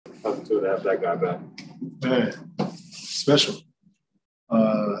How's it feel to have that guy back? Man, special.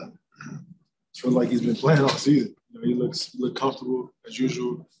 Feels like he's been playing all season. He looks comfortable as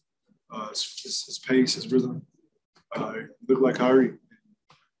usual. His pace, his rhythm. He looked like Kyrie.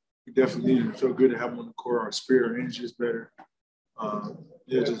 We definitely needed it. It felt good to have him on the court. Our spirit, our energy is better.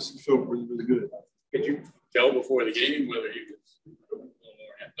 Just felt really, really good. Could you tell before the game whether he was a little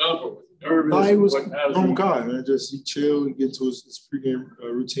more amped up or was he nervous? No, he was normal guy, man. He chilled, he get into his pregame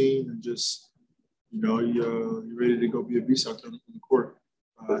routine, and he ready to go be a beast out there on the court.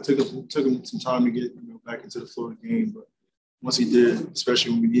 It took him some time to get back into the flow of the game, but once he did,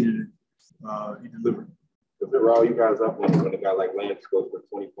 especially when we needed it, he delivered. Does it rile you guys up when a guy like Lance goes for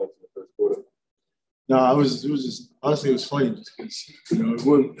 20 points in the first quarter? No, it was just honestly it was funny just because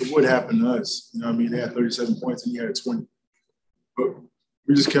it would happen to us. They had 37 points and he had 20, but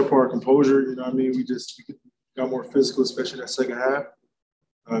we just kept our composure. We got more physical, especially in that second half.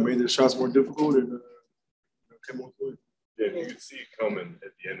 Made the shots more difficult and came on with it. Yeah, you can see it coming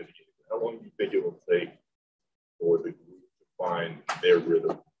at the end of the game. How long do you think it will take for the group to find their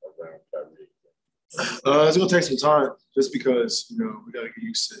rhythm around Kyrie? It's going to take some time just because, we got to get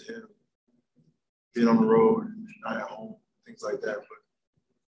used to him being on the road and not at home, things like that. But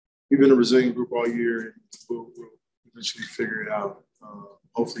we've been a resilient group all year, and we'll eventually figure it out.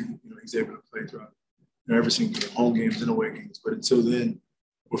 Hopefully, he's able to play throughout every single game, home games and away games. But until then,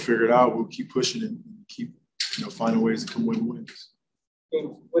 we'll figure it out. We'll keep pushing and keep, finding ways to come win wins.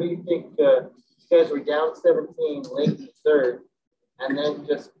 James, what do you think? You guys were down 17 late in the third, and then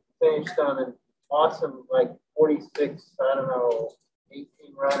just finished on an awesome, 46, 18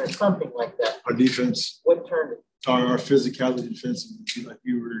 run or something like that. Our defense. What turned it? Our physicality defensively,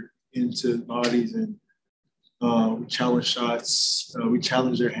 we were into bodies and we challenged shots. We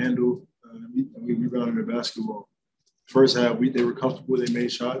challenged their handle. We rebounded their basketball. First half, they were comfortable. They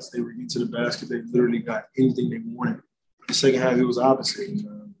made shots. They were into the basket. They literally got anything they wanted. The second half, it was opposite.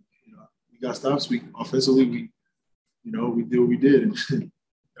 We got stops. Offensively, we did what we did, and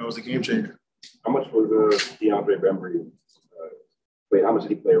that was a game changer. How much was DeAndre Bembry? How much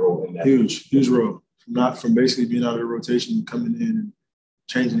did he play a role in that? Huge role. From basically being out of the rotation and coming in and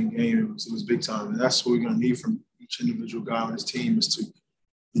changing the game, it was big time. And that's what we're going to need from each individual guy on this team is to,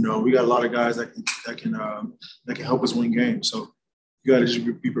 we got a lot of guys that can help us win games. So you got to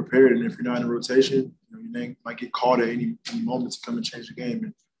just be prepared. And if you're not in the rotation, your name might get called at any moment to come and change the game.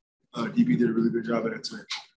 And DB did a really good job at that today.